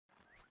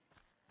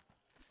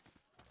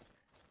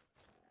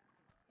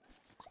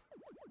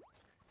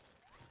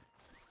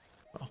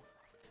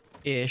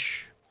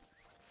Ish.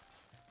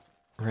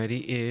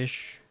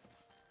 Ready-ish.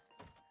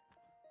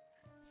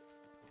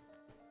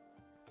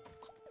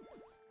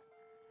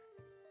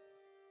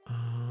 Oh.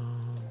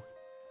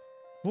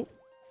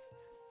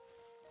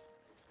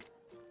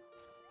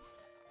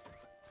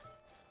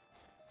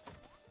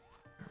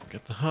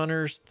 Got the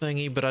hunter's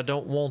thingy, but I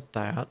don't want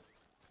that.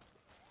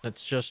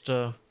 It's just,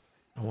 I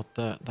want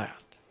that.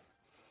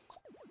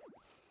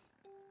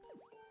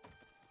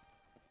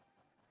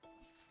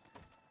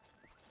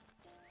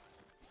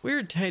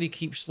 Weird Teddy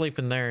keeps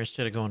sleeping there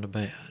instead of going to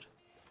bed.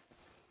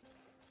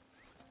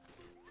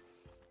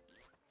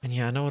 And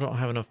yeah, I know I don't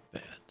have enough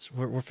beds.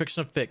 We're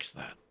fixing to fix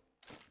that.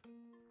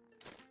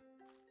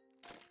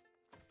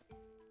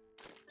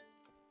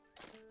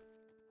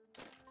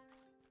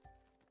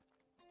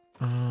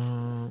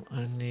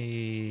 I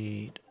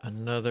need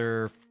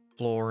another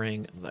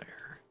flooring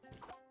there.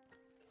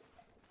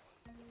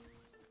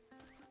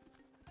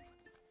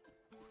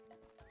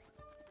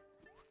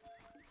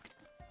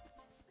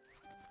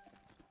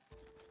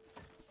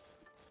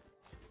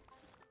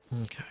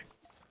 Okay.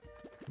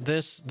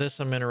 This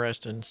I'm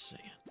interested in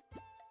seeing.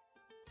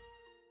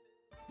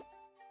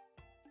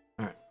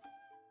 All right.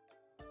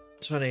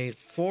 So I need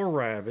 4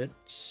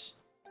 rabbits.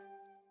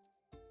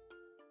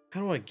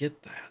 How do I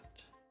get that?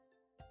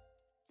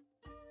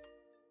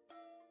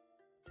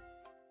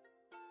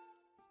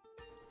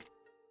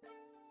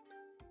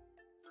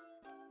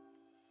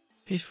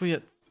 Peaceful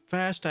yet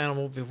fast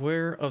animal,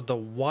 beware of the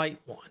white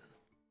one.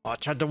 Oh, I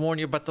tried to warn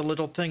you about the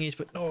little thingies,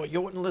 but no,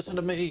 you wouldn't listen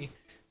to me.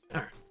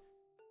 All right.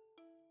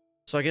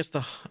 So I guess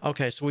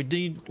okay, so we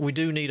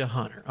do need a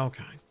hunter.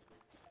 Okay.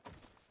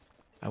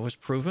 I was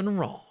proven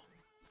wrong.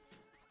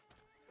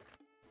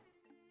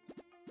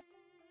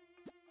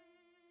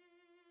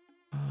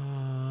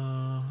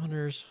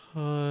 Hunter's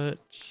hut.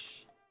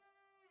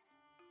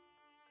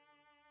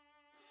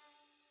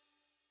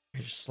 I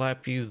just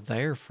slap you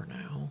there for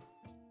now.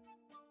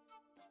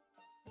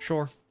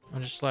 Sure, I'll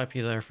just slap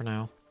you there for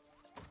now.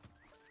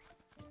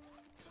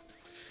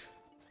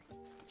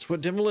 That's what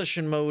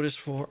demolition mode is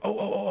for.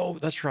 Oh,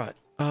 that's right.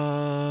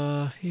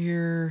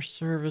 Here,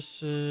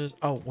 services.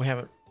 Oh, we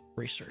haven't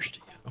researched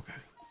it yet. Okay.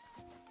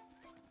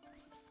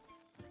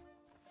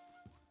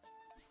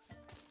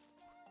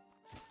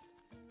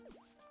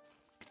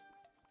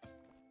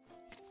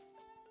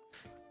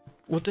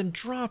 Well, then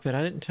drop it.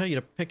 I didn't tell you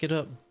to pick it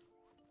up.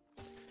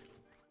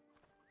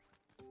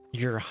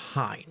 Your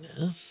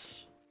Highness.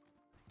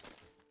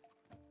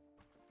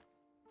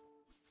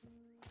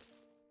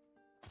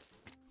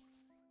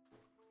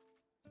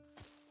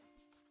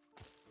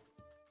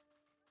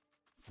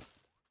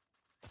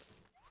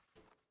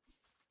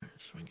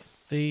 So we get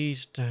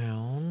these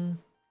down.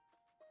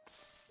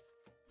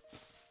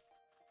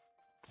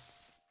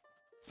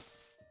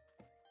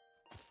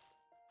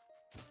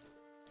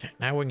 Okay,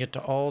 now we can get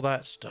to all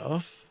that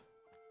stuff.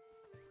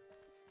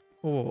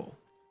 Oh.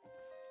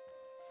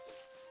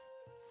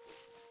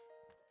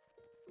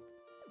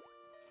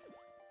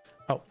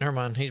 Oh, never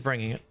mind. He's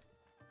bringing it.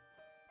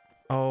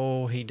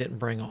 Oh, he didn't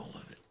bring all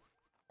of it.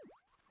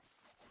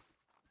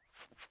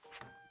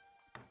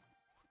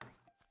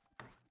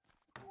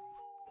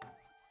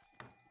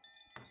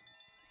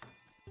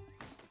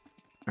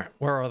 All right,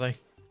 where are they?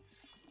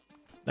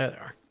 There they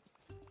are.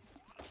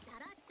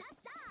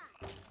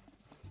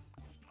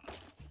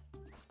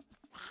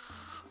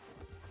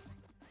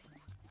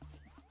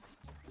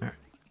 All right.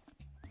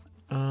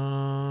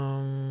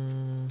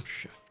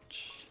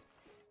 Shift.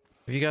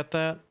 Have you got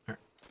that? All right.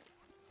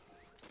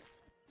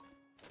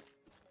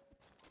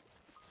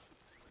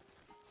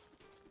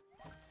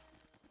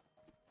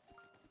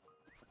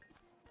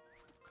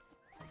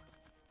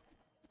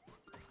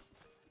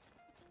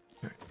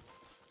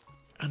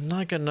 And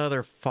like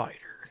another fighter.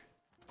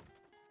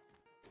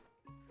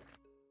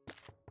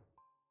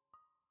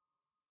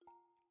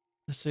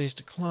 The city's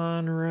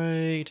decline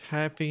rate,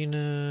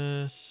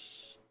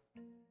 happiness.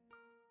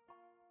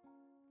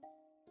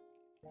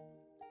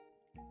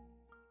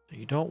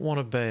 You don't want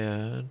a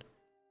bed.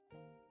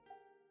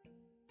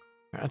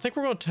 I think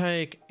we're going to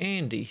take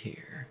Andy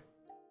here.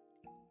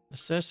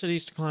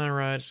 Necessities decline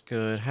rate is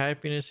good.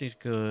 Happiness is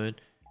good.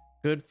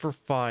 Good for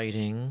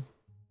fighting.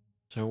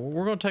 So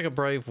we're going to take a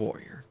brave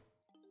warrior.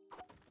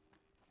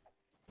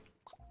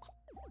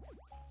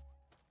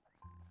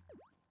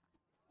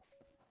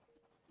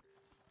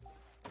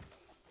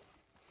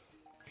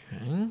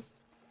 Okay.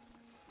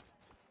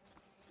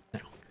 Now,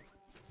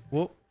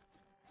 whoop.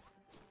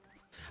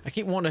 I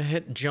keep wanting to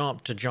hit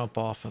jump to jump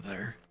off of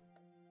there.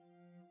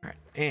 All right,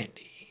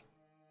 Andy,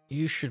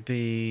 you should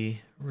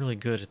be really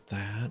good at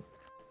that.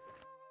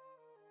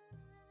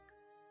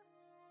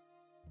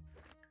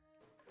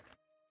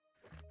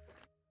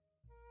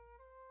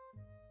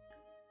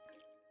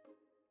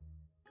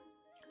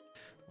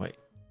 Wait.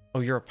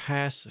 Oh, you're a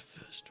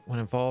pacifist when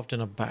involved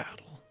in a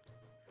battle.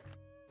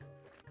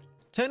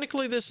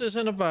 Technically, this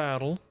isn't a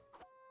battle.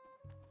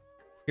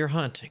 You're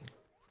hunting.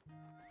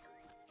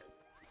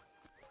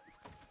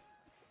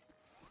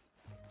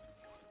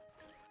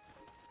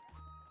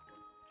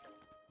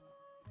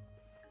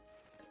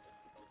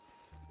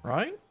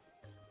 Right?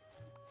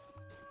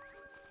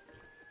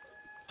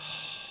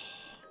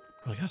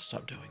 I gotta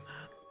stop doing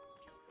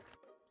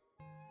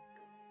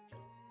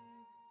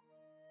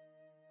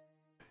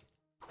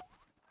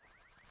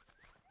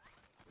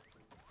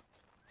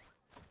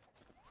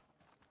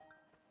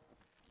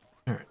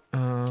that.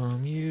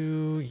 Alright,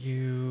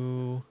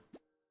 you.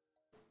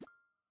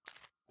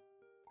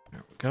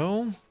 There we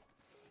go.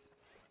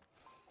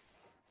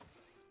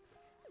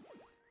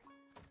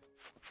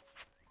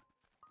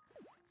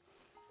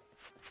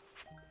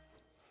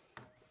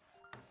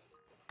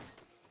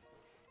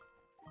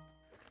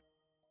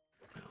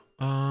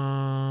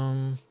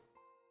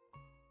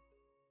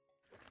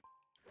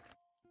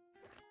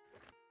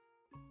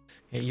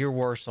 Yeah, you're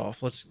worse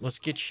off. Let's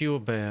get you a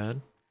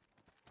bed.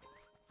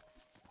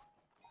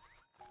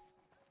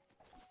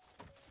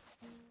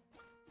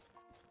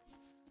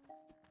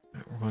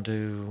 Alright, we're gonna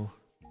do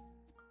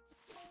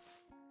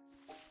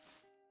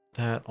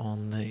that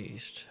on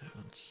these two.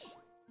 Let's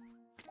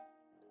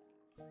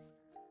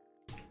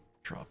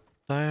drop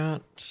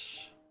that.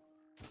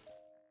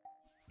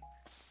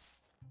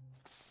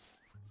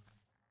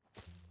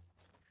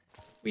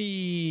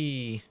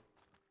 Whee!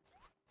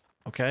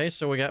 Okay,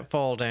 so we got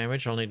fall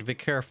damage. I'll need to be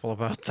careful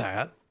about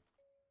that.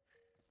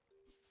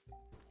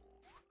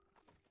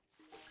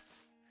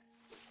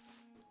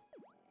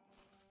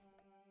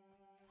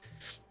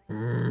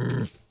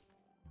 Okay.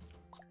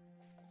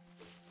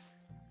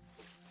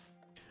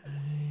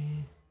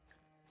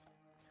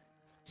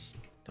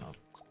 Stop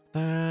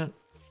that.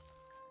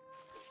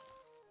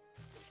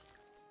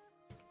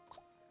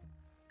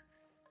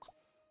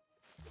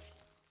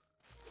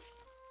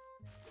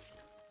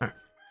 Alright.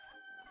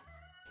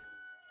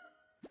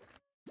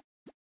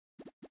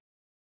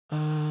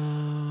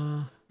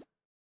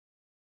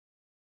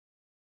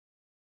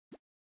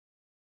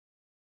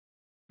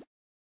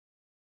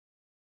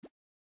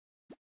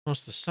 Well,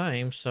 it's the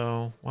same,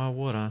 so why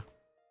would I?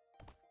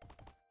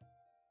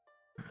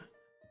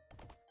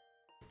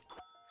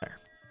 There.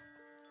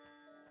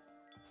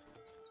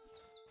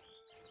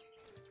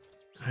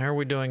 How are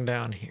we doing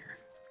down here?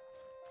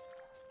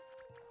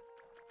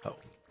 Oh.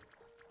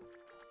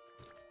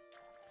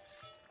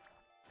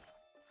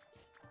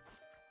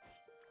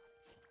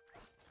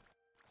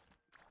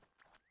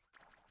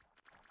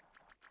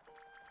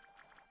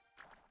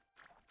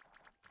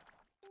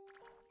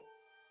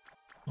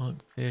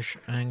 Monkfish,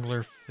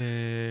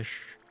 anglerfish.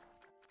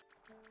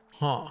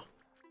 Huh.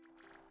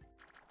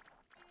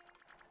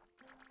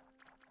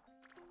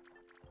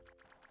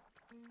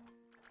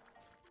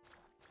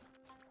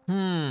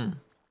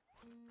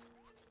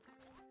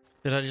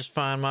 Did I just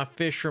find my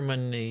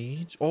fisherman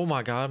needs? Oh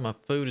my god, my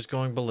food is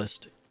going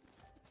ballistic.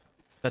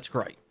 That's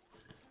great.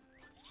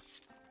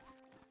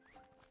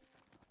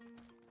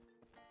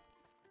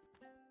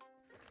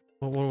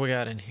 What do we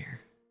got in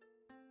here?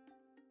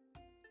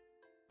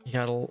 You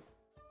got a...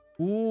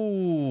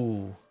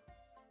 Ooh.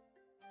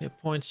 Hit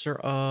points are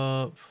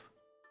up.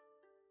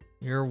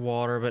 Your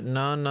water, but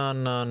no.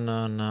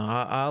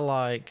 I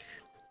like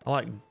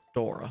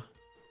Dora.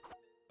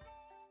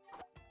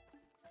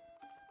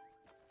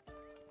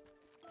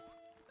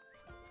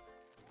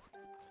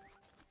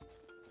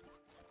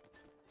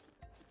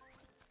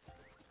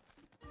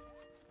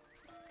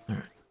 All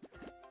right.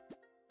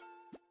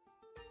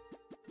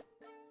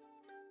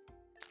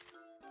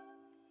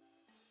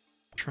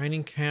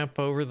 Training camp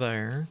over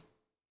there.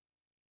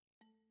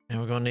 And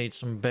we're gonna need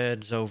some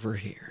beds over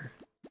here.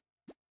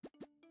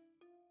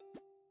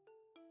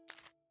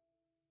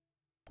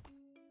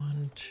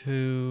 1,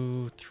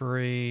 2,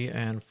 3,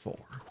 and 4.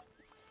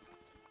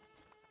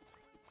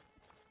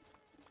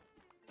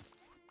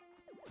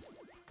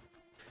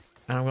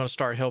 And I'm gonna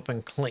start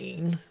helping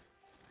clean.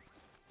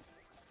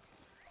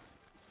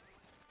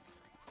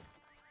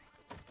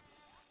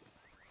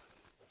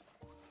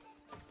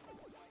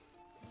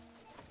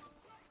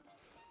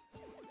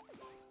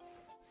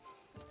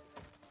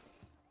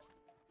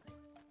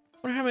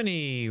 I wonder how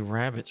many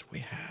rabbits we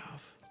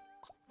have.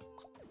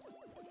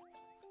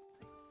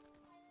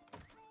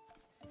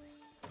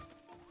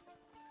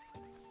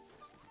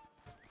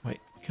 Wait,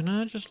 can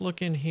I just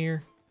look in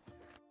here?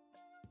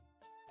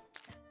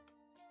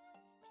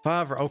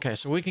 5. Okay,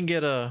 so we can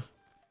get a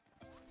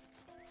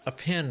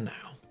pen now.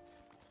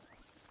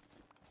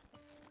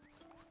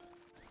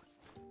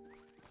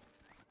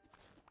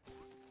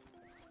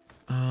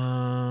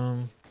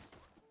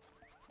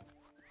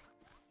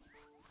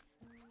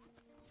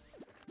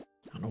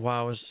 I don't know why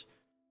I was...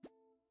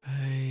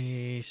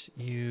 Pace,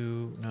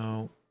 you...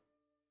 No.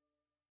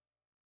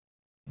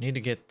 Need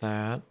to get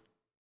that.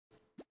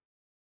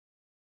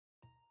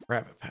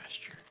 Rabbit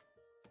pasture.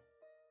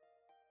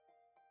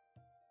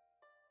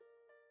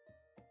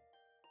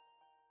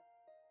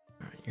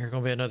 Alright, you're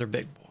gonna be another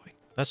big boy.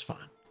 That's fine.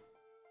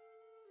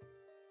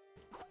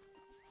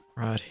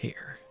 Right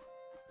here.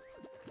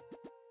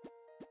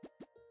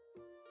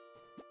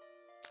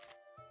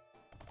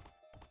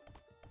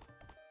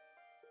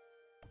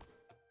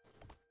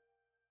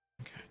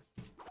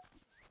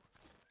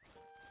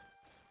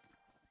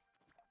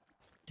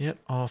 Get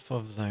off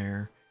of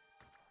there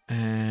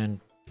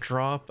and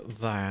drop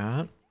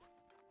that.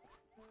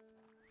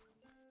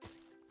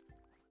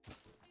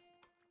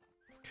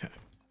 Okay.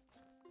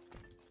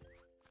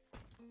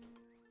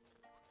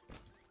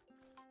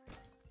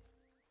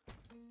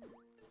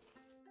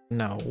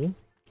 No.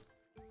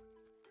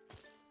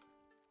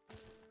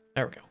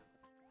 There we go.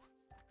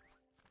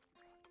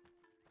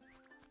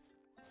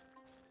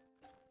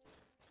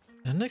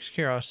 The next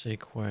curiosity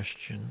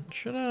question.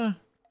 Should I? I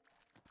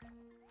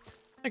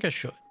think I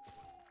should.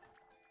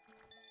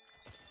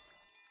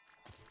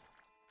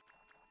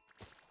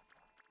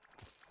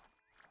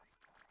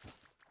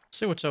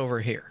 See what's over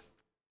here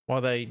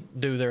while they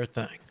do their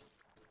thing.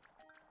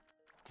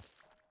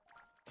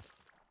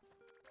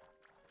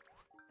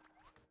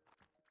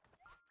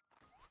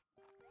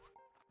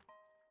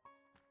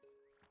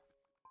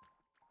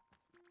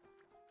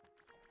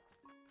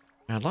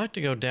 I'd like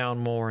to go down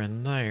more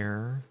in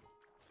there.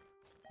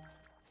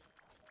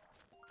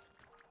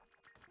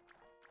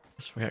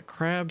 So we got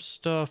crab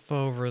stuff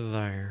over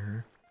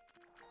there.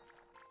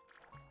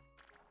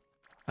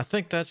 I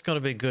think that's going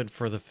to be good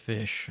for the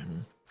fish.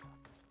 And...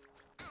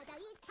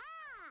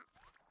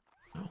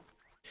 oh,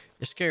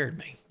 you scared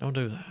me. Don't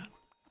do that.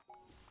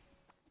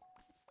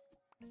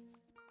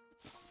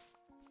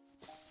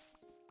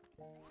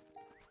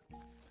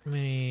 Let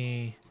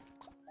me...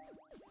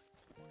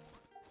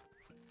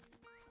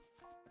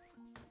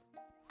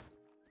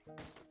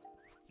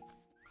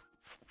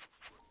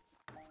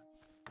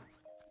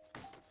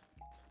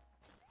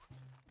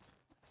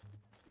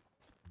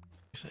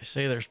 I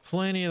say there's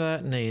plenty of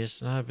that need. It's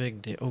not a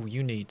big deal. Oh,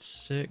 you need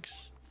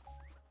 6.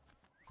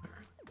 All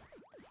right.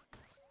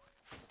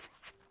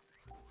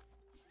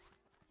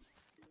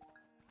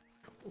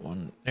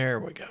 1. There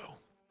we go.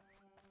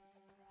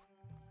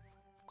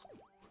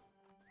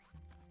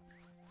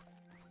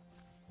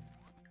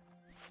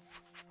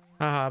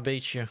 Haha, I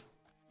beat you.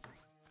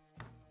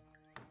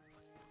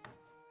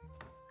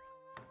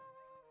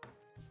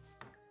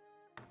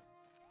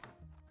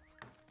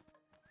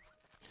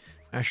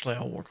 Actually,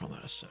 I'll work on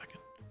that a second.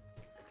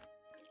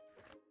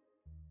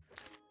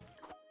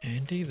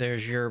 Andy,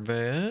 there's your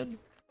bed.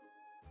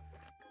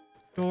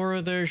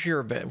 Dora, there's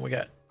your bed. We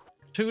got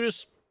 2 to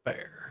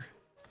spare.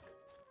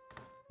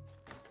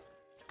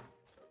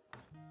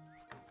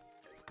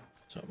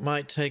 So it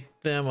might take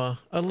them a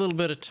little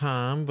bit of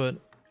time, but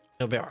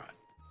they'll be all right.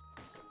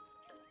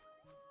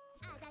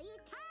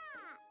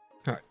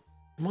 All right.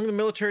 Among the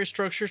military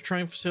structures,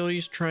 training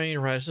facilities, train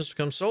Radissons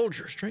become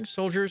soldiers. Trained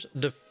soldiers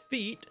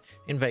defeat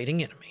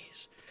invading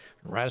enemies.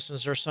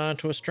 Radissons are assigned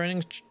to a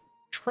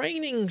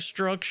training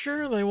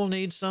structure. They will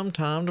need some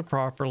time to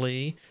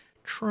properly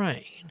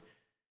train.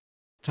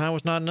 If time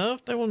was not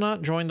enough, they will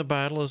not join the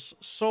battle as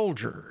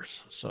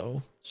soldiers.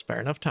 So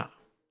spare enough time.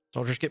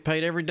 Soldiers get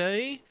paid every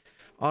day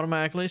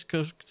automatically, so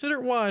consider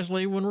it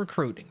wisely when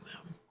recruiting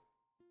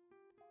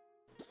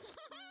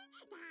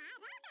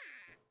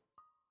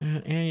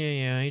them.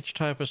 Yeah. Each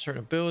type has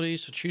certain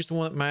abilities, so choose the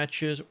one that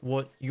matches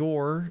what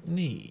your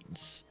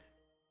needs.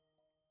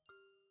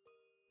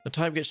 The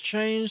type gets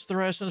changed, the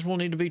Radissons will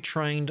need to be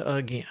trained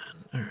again.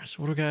 All right,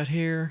 so what do we got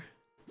here?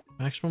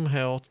 Maximum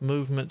health,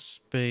 movement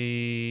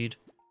speed.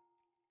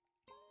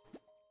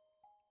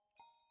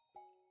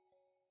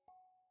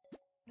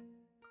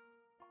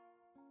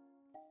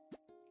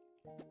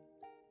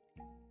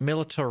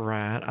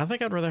 Militarat. I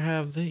think I'd rather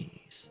have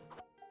these.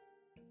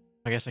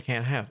 I guess I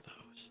can't have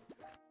those.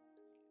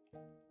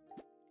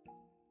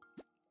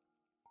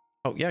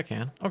 Oh, yeah, I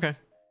can. Okay.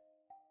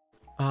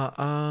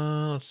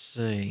 Let's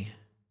see.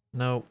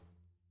 Nope.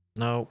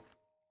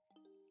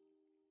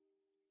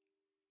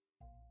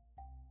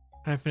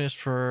 Happiness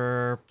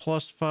for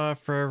 +5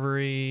 for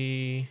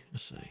every...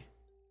 let's see.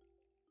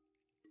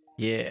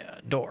 Yeah,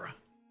 Dora.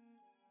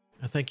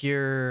 I think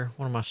you're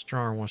one of my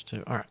strong ones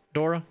too. All right,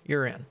 Dora,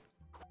 you're in.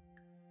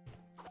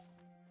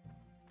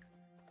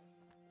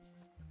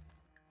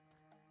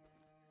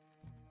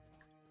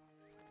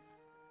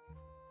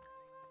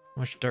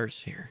 How much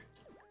dirt's here?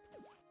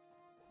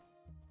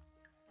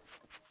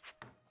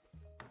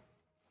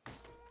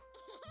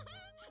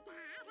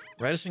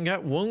 Radisson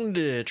got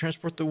wounded.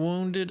 Transport the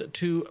wounded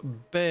to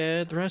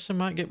bed. The Radisson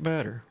might get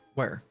better.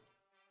 Where?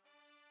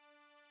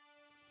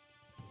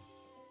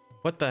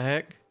 What the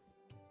heck?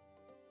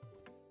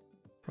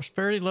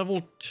 Prosperity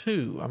level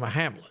 2. I'm a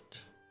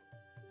hamlet.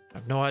 I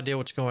have no idea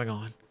what's going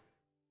on.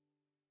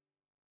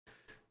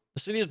 The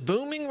city is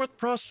booming with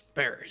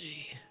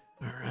prosperity.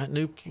 All right,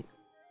 new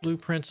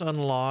blueprints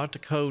unlocked. A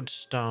code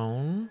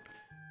stone.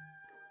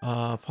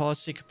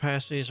 Policy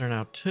capacities are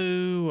now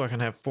 2. I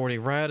can have 40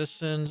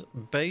 Radissons.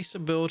 Base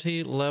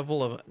ability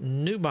level of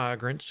new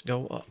migrants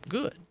go up.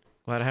 Good.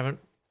 Glad I haven't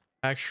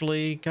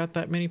actually got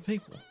that many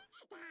people.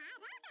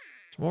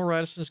 As more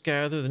Radissons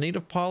gather, the need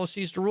of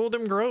policies to rule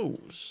them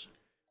grows.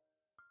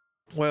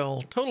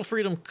 Well, total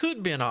freedom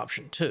could be an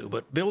option too,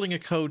 but building a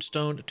code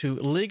stone to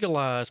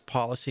legalize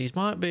policies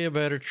might be a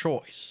better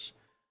choice.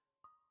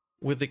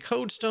 With the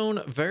code stone,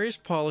 various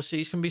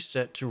policies can be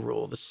set to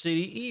rule the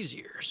city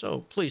easier,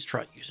 so please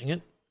try using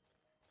it.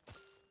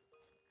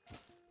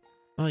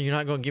 Well, you're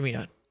not going to give me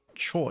a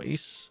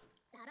choice.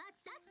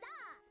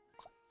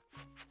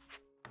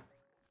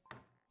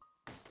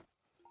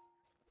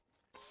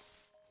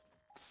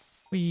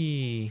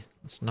 Whee!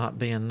 Let's not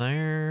be in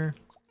there.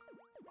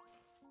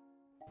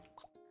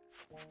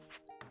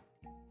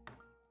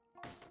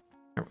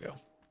 There we go.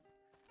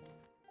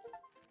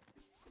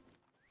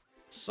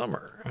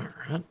 Summer. All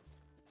right.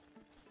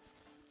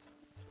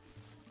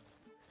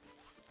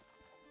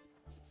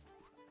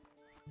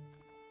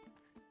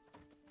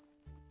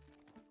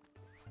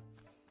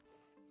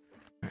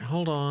 All right,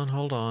 hold on,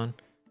 hold on.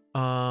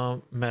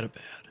 Metabed.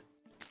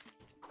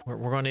 We're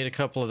gonna need a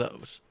couple of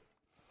those.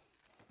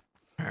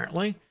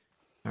 Apparently.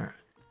 All right.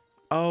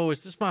 Oh,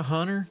 is this my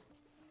hunter?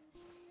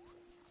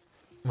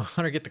 My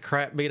hunter get the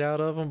crap beat out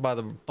of him by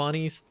the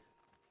bunnies.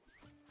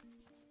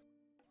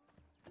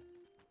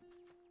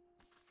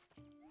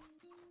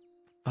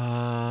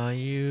 All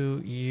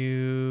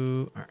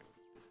right.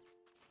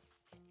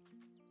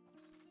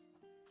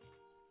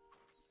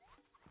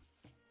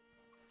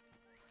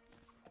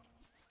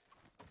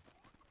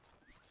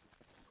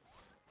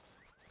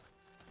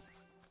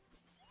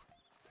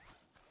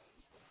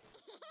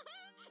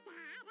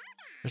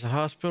 There's a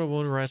hospital.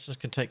 Wounded residents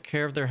can take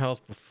care of their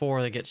health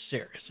before they get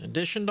serious. In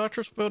addition,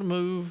 doctors will be able to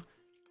move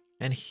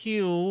and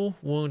heal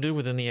wounded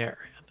within the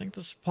area. I think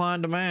the supply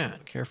and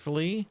demand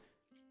carefully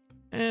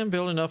and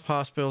build enough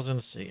hospitals in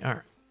the sea. All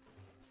right.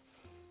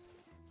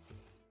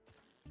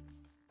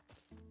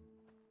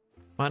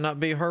 Might not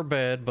be her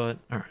bed, but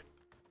all right.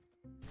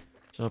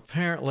 So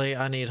apparently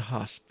I need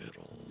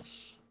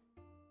hospitals.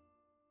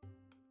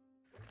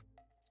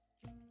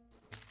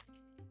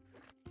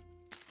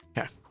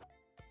 Okay.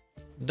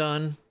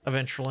 Done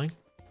eventually.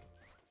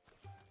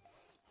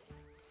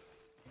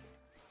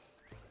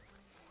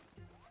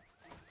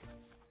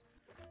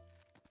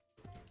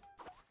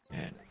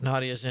 And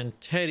Nadia's in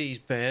Teddy's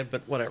bed,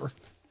 but whatever.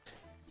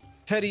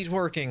 Teddy's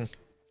working.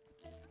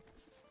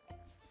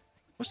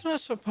 Wasn't I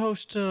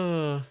supposed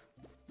to...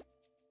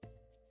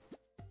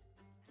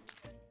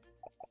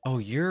 Oh,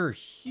 you're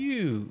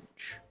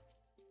huge.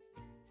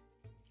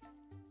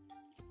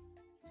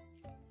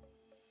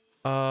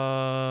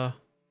 I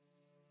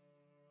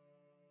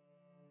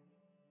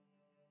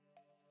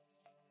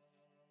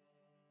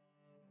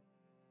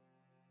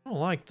don't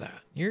like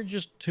that. You're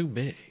just too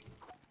big.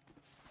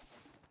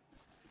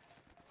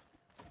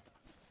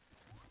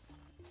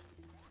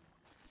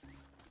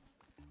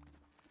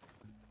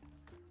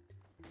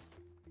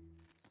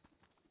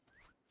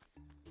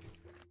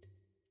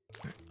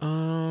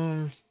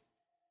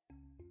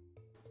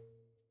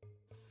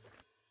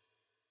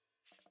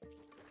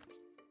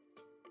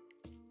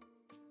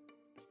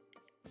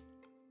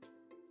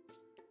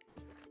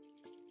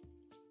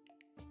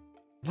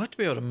 I'd like to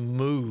be able to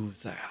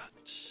move that.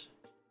 So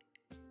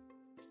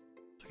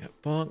I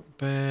got bunk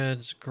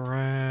beds,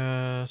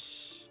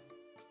 grass.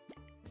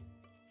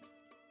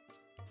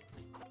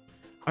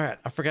 All right,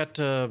 I forgot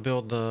to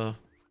build the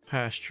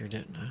pasture,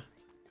 didn't I?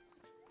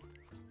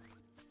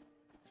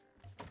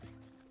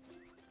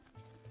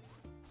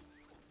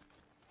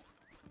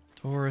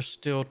 Dora's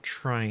still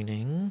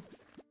training.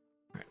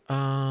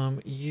 All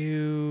right,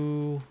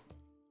 you...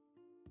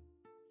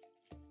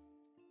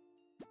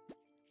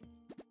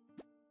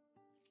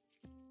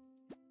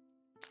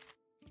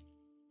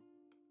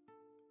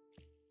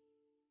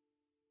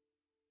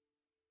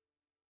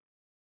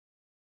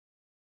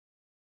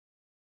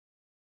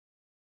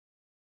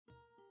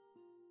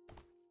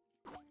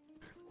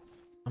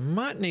 I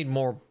might need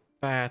more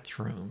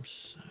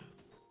bathrooms.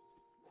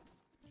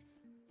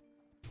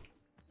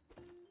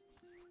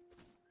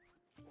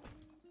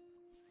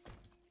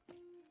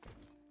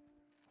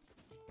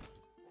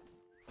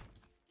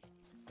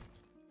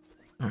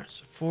 All right,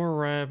 so 4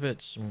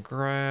 rabbits, some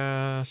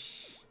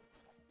grass.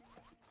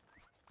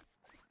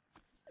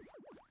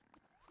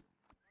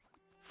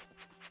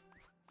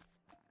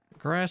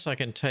 Grass I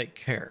can take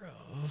care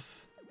of.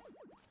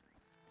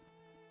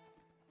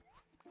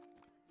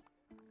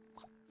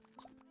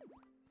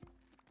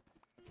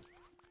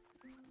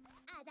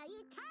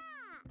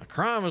 A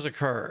crime has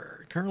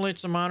occurred. Currently,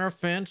 it's a minor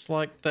offense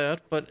like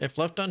that, but if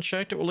left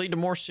unchecked, it will lead to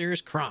more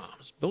serious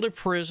crimes. Build a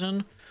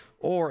prison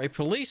or a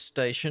police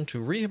station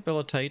to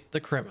rehabilitate the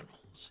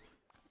criminals.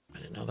 I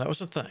didn't know that was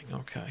a thing.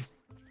 Okay.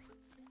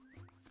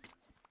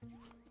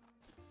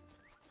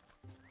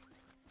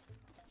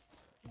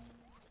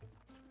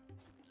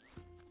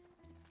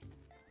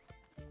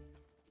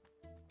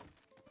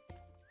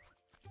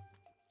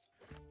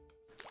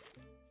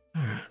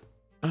 All right.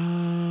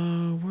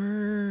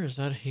 Where is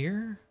that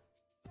here?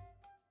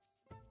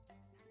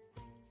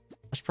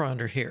 That's probably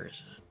under here,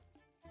 isn't it?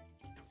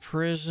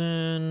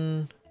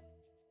 Prison.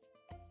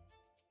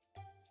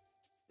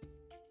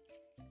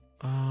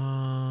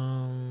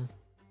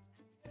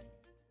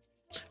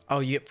 Oh,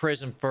 you get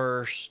prison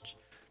first.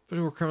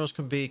 Where criminals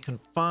can be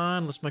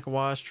confined. Let's make a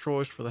wise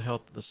choice for the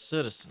health of the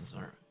citizens.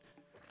 All right.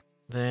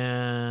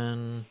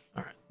 Then,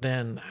 all right.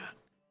 Then that.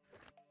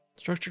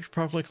 Structure to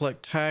properly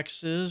collect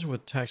taxes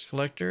with tax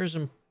collectors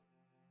and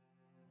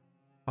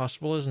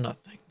possible is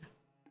nothing.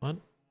 What?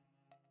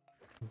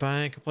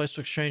 Bank, a place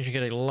to exchange and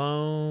get a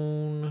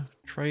loan.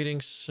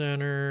 Trading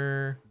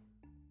center.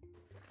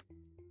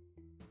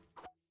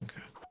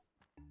 Okay.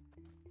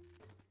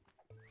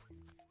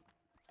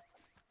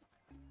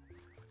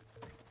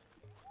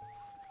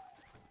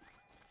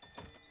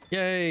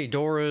 Yay,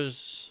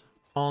 Dora's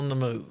on the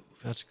move.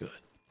 That's good.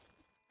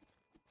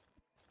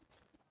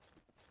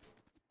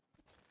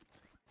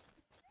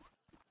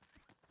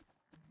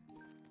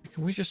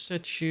 Can we just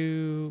set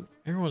you...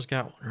 Everyone's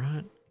got one,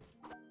 right?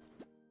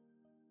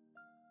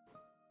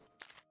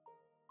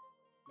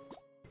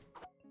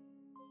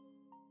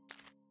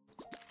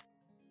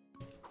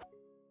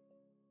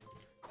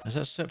 Is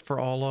that set for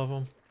all of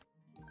them?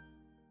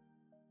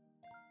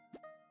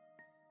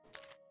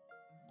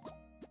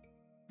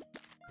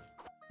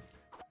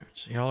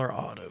 So y'all are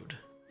autoed.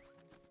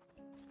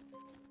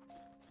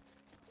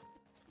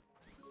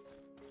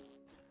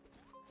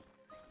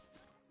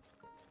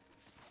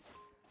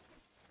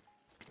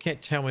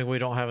 Can't tell me we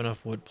don't have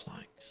enough wood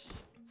planks.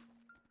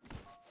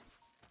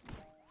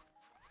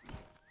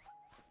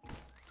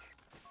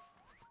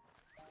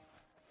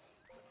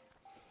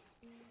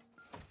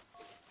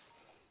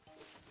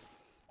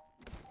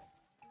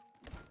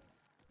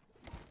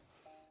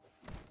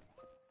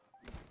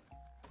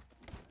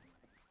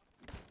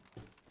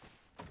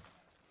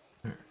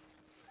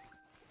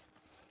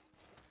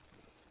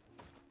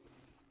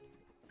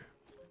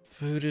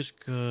 Food is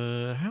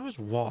good. How is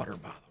water,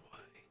 by the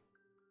way?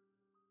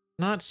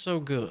 Not so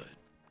good.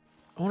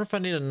 I wonder if I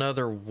need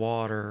another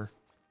water.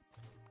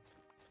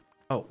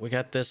 Oh, we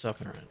got this up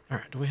and running. All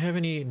right. Do we have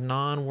any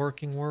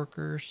non-working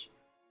workers?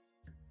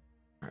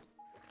 All right.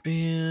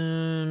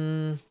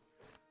 Ben.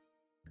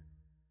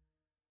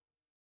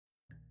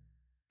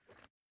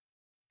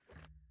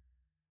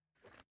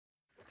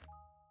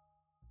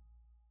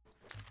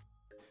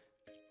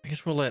 I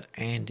guess we'll let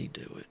Andy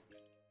do it.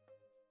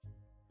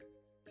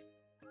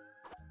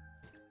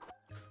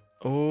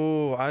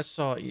 Oh, I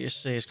saw it. You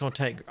see, it's going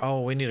to take...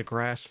 Oh, we need a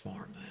grass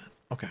farm then.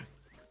 Okay.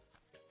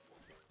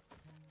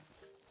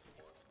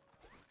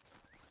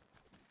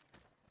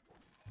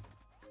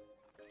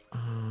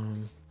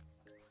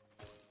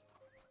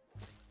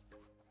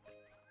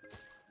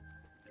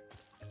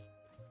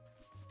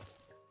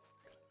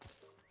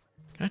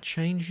 Can I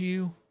change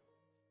you?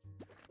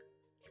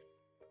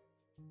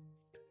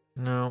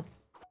 No.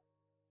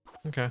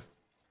 Okay.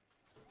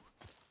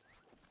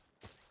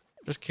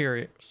 Just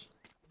curious.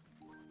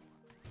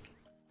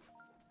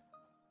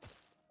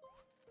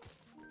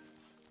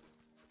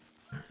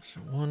 Alright, so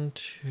 1,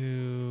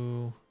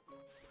 2.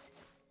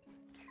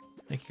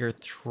 I think you're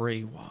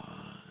 3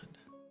 wide.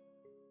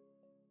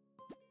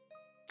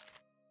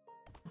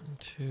 1,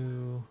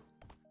 2.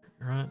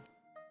 Right?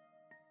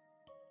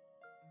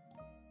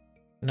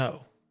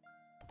 No.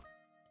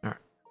 Alright.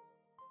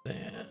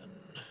 Then.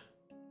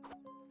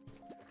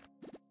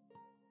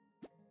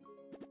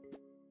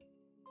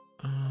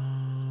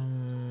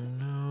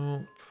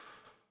 Nope.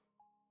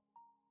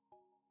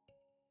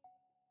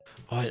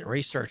 Oh, I didn't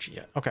research it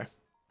yet. Okay.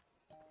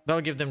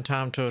 That'll give them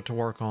time to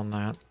work on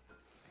that.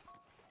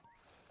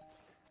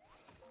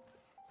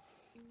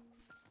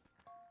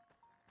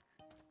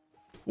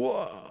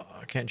 Whoa,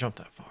 I can't jump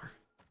that far.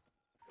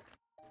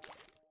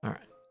 All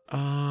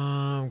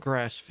right.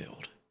 Grass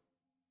field.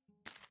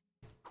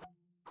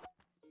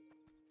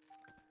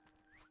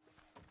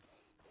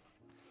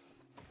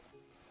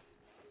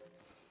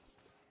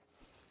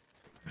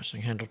 I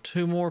can handle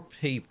 2 more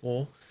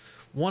people.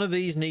 One of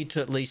these need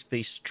to at least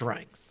be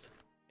strength.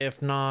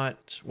 If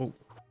not, whoa.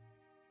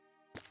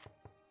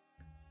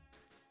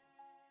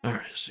 All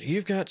right, so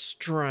you've got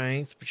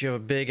strength, but you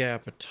have a big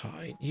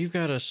appetite. You've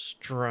got a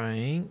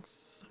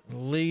strength.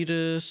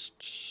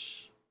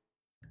 Elitist.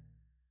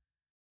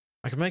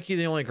 I can make you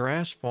the only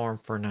grass farm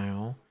for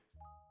now.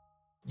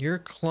 You're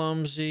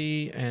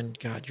clumsy, and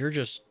God, you're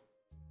just...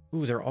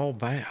 Ooh, they're all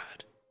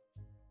bad.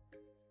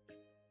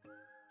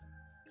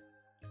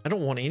 I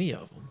don't want any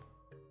of them.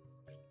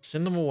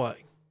 Send them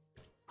away.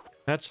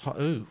 That's...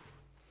 Ooh.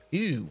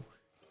 Ew.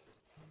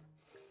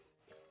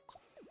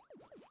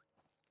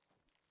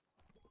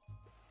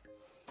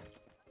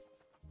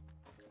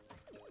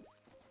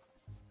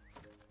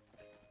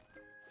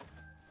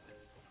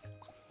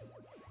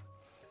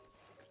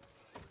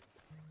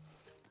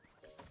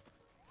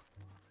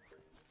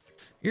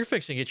 You're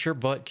fixing to get your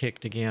butt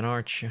kicked again,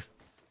 aren't you?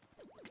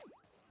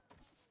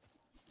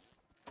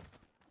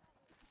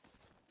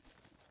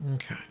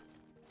 Okay.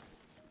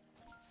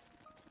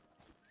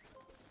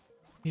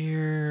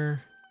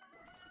 Here.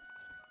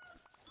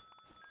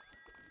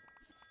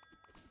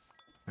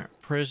 All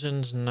right,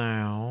 prisons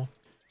now.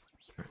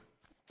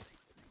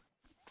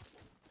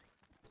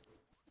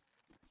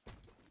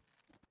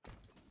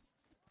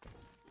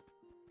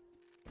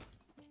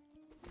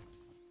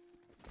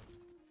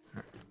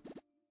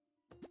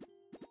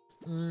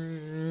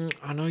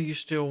 I know you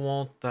still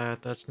want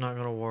that. That's not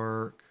gonna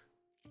work.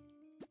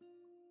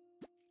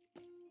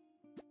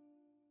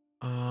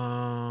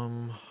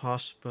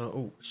 Hospital.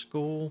 Oh,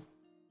 school.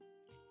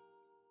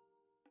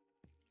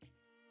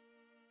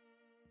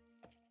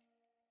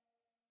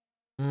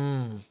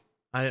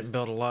 I didn't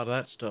build a lot of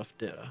that stuff,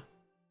 did I?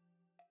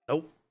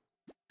 Nope.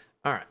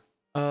 All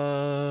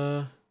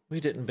right. We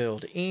didn't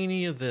build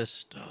any of this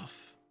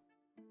stuff.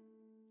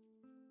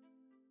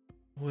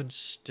 Wood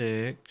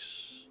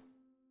sticks.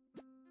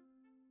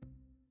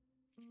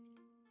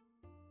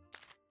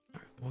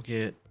 We'll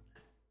get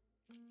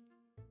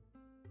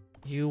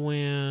you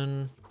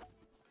in.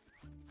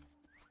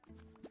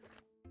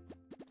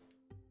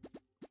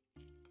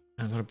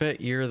 I'm gonna bet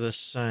you're the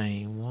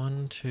same.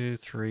 1, 2,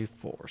 3,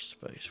 4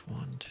 space.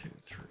 1, 2,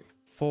 3,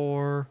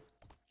 4.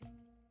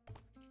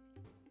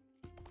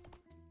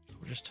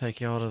 We'll just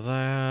take you out of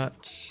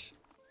that.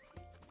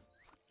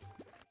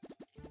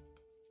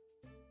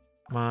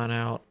 Mine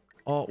out.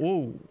 Oh,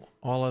 ooh,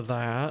 all of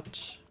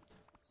that.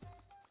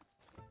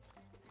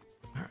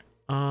 All right.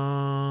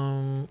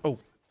 Oh,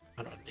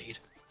 I don't need.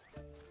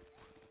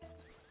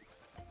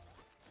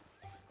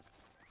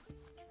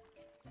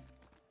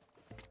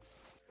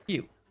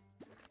 You.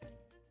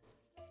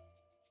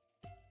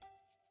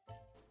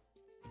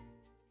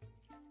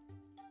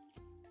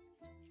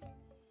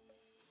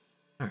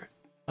 All right.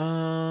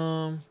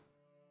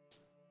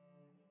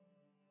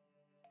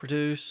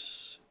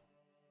 Produce.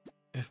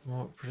 If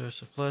more,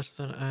 produce if less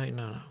than 8.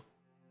 No.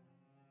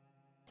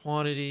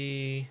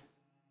 Quantity.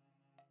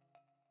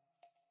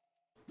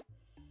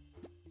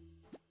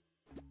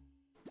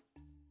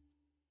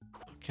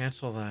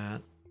 Cancel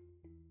that.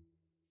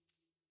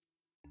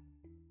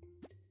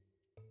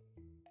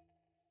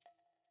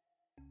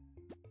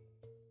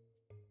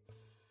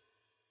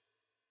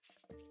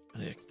 I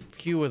need a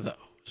few of those.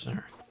 All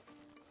right.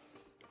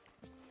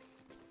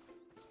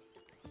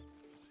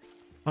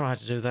 I don't have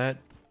to do that.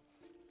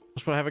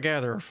 That's what I have a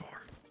gatherer for.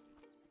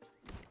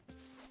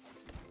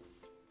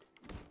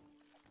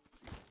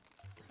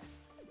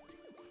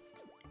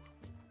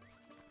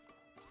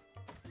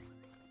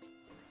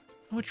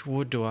 How much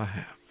wood do I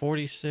have?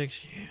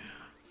 46? Yeah.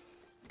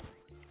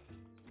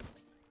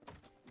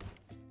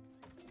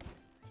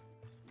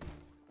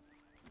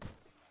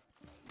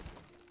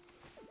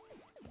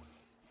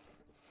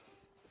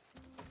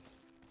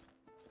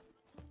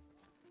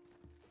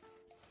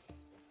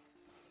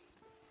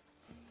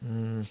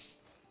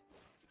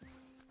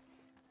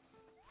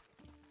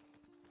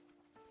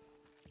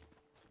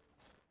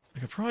 I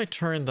could probably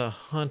turn the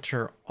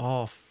hunter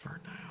off for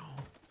now.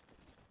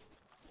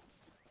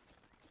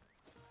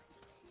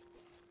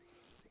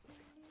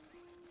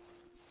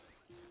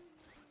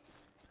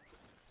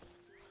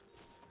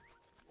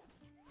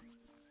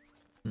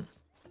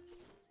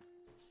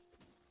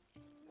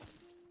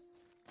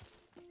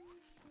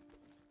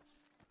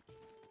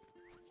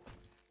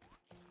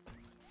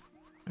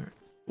 All right.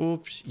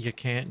 Oops, you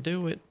can't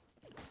do it.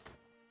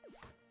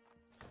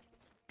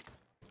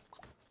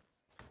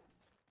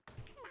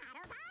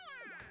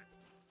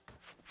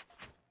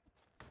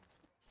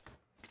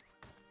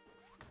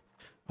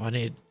 Oh, I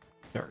need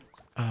dirt.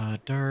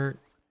 Dirt.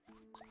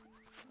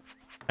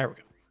 There we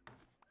go.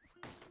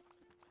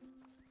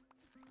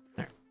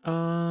 There.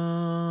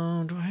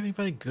 Do I have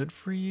anybody good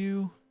for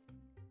you?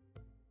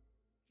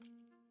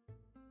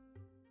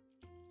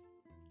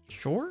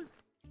 Sure.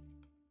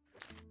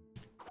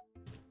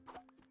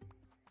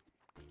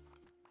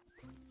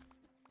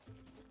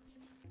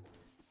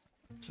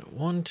 So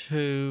 1,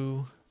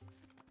 2,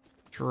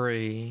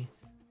 3,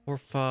 4,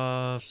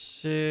 5,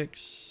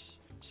 6.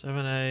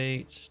 7,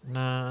 8,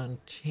 9,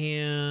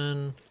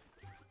 10.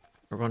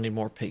 We're gonna need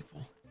more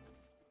people.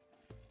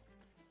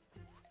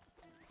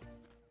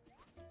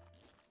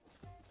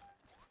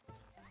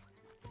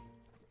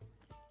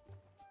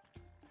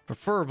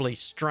 Preferably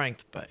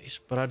strength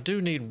based, but I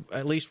do need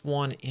at least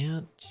one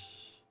int.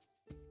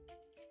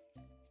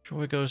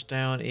 Joy goes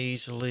down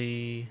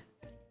easily.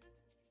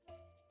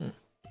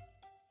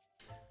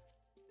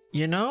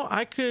 You know,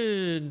 I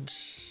could...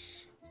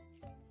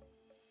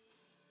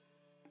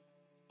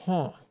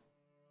 Huh.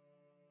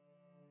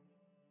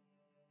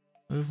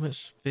 Movement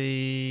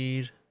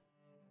speed.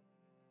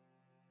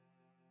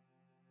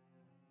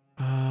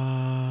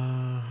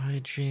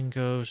 Hygiene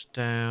goes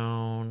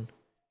down.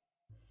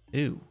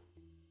 Ew.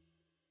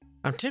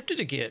 I'm tempted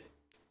to get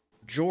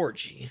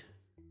Georgie.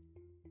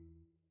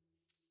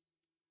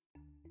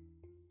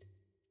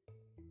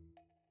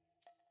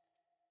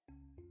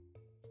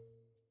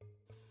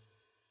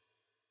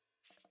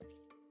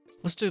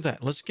 Let's do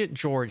that. Let's get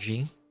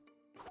Georgie.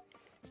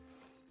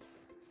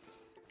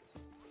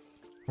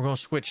 We're gonna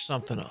switch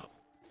something up.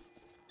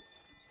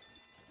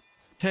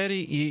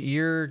 Teddy,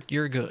 you're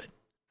good.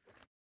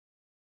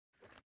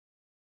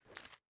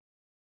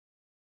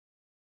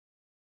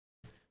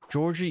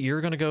 Georgie,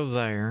 you're gonna go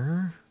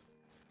there.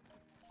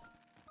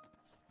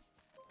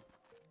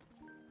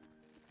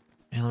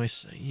 And let me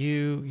see.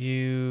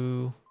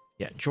 You.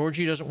 Yeah,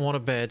 Georgie doesn't want a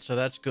bed, so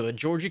that's good.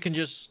 Georgie can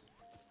just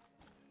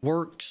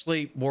work,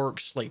 sleep, work,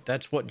 sleep.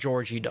 That's what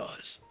Georgie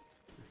does.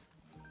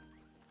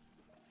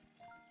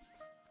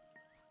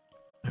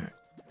 All right.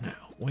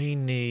 Now, we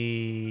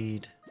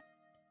need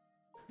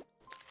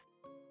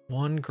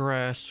one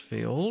grass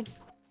field.